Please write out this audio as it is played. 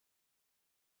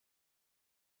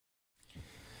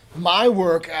My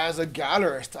work as a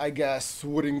gallerist, I guess,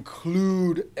 would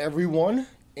include everyone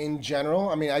in general.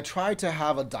 I mean, I try to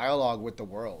have a dialogue with the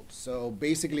world. So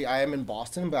basically, I am in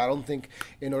Boston, but I don't think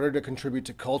in order to contribute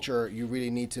to culture, you really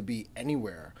need to be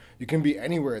anywhere. You can be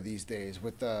anywhere these days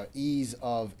with the ease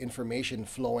of information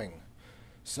flowing.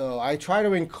 So I try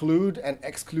to include and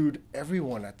exclude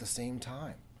everyone at the same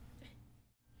time.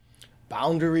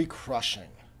 Boundary crushing.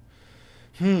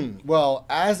 Well,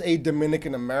 as a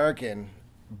Dominican American,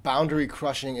 boundary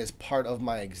crushing is part of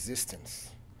my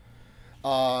existence.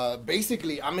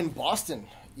 Basically, I'm in Boston,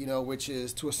 which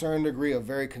is to a certain degree a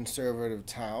very conservative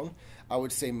town. I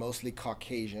would say mostly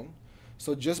Caucasian.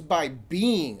 So just by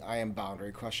being, I am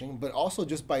boundary crushing, but also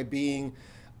just by being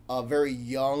a very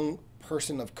young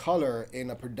person of color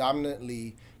in a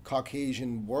predominantly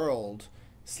Caucasian world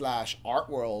slash art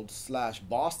world slash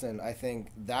Boston, I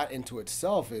think that into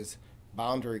itself is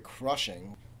boundary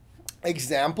crushing.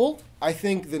 Example, I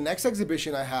think the next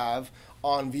exhibition I have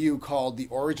on view called The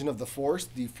Origin of the Force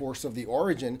of the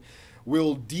Origin,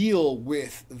 will deal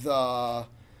with the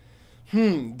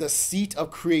seat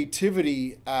of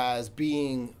creativity as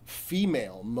being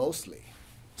female mostly.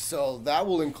 So that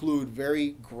will include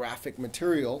very graphic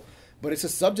material, but it's a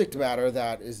subject matter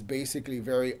that is basically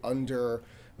very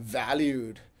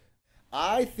undervalued.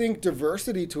 I think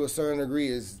diversity to a certain degree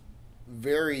is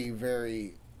very,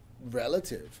 very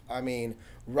relative. I mean,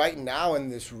 right now in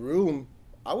this room,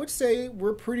 I would say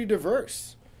we're pretty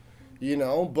diverse,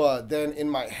 but then in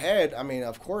my head, I mean,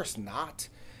 of course not.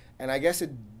 And I guess it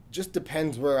just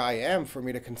depends where I am for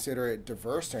me to consider it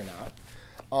diverse or not.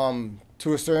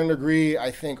 To a certain degree, I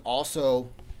think also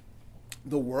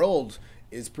the world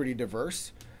is pretty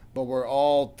diverse, but we're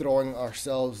all giving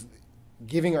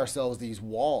ourselves these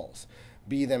walls,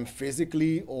 be them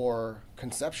physically or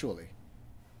conceptually.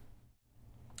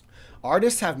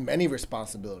 Artists have many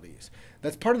responsibilities.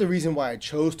 That's part of the reason why I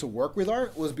chose to work with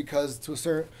art, was because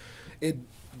it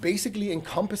basically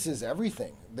encompasses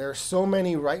everything. There are so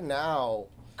many right now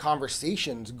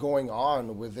conversations going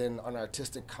on within an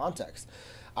artistic context.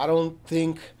 I don't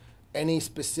think any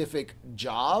specific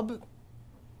job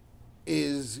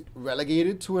is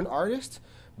relegated to an artist,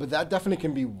 but that definitely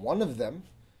can be one of them.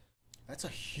 That's a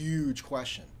huge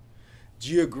question.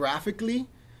 Geographically,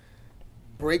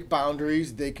 break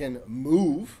boundaries, they can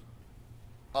move.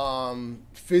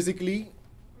 Physically,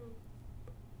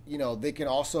 they can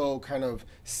also kind of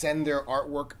send their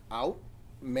artwork out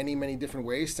many, many different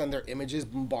ways, send their images,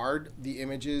 bombard the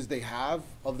images they have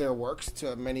of their works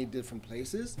to many different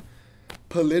places.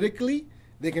 Politically,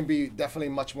 they can be definitely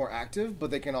much more active,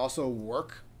 but they can also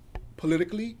work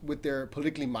politically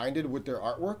minded with their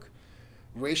artwork.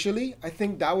 Racially, I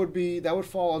think that would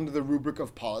fall under the rubric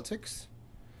of politics.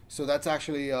 So that's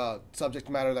actually a subject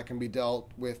matter that can be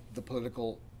dealt with, the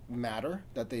political matter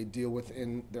that they deal with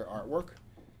in their artwork.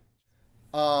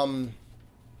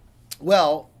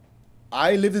 Well,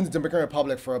 I lived in the Dominican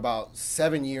Republic for about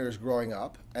 7 years growing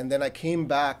up, and then I came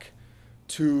back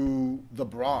to the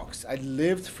Bronx. I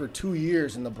lived for 2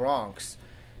 years in the Bronx,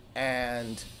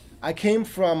 and I came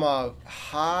from a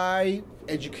high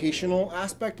educational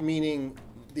aspect, meaning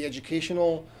the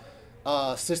educational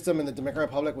system in the Dominican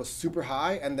Republic was super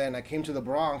high, and then I came to the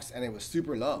Bronx and it was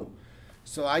super low.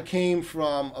 So I came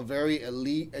from a very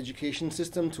elite education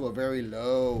system to a very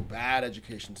low, bad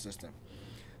education system.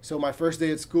 So my first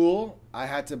day at school, I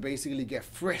had to basically get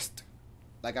frisked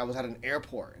like I was at an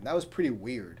airport, and that was pretty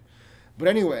weird. But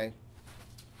anyway,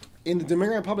 in the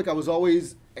Dominican Republic, I was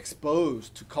always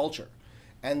exposed to culture.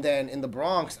 And then in the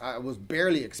Bronx, I was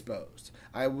barely exposed.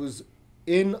 I was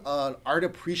in an art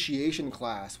appreciation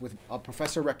class with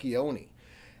Professor Recchioni,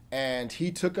 and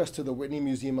he took us to the Whitney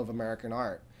Museum of American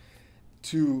Art,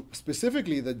 to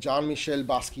specifically the Jean-Michel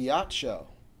Basquiat show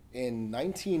in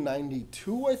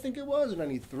 1992, I think it was, or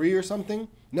 93 or something.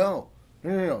 No,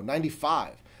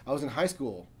 95. I was in high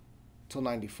school till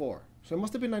 94. So it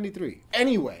must have been 93.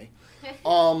 Anyway,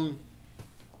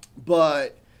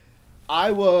 but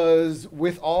I was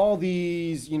with all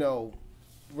these,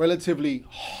 relatively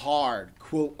hard,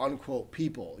 quote unquote,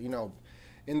 people,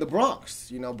 in the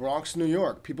Bronx, Bronx, New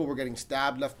York. People were getting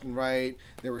stabbed left and right.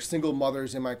 There were single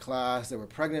mothers in my class. There were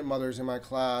pregnant mothers in my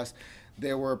class.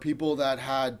 There were people that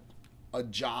had a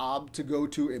job to go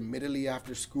to immediately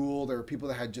after school. There were people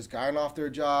that had just gotten off their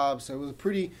jobs. So it was a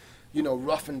pretty,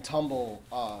 rough and tumble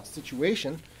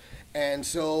situation. And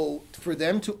so for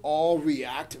them to all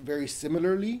react very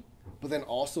similarly, but then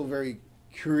also very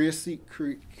curiously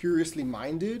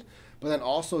minded, but then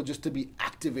also just to be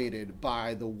activated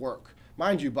by the work.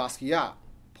 Mind you, Basquiat,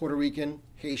 Puerto Rican,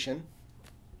 Haitian,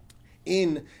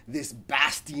 in this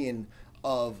bastion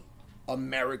of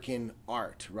American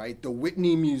art, right? The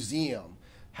Whitney Museum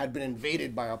had been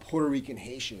invaded by a Puerto Rican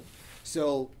Haitian.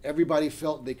 So everybody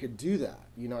felt they could do that.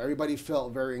 You know, everybody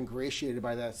felt very ingratiated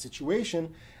by that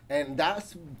situation. And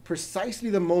that's precisely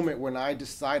the moment when I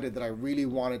decided that I really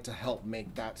wanted to help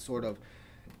make that sort of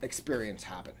experience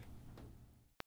happen.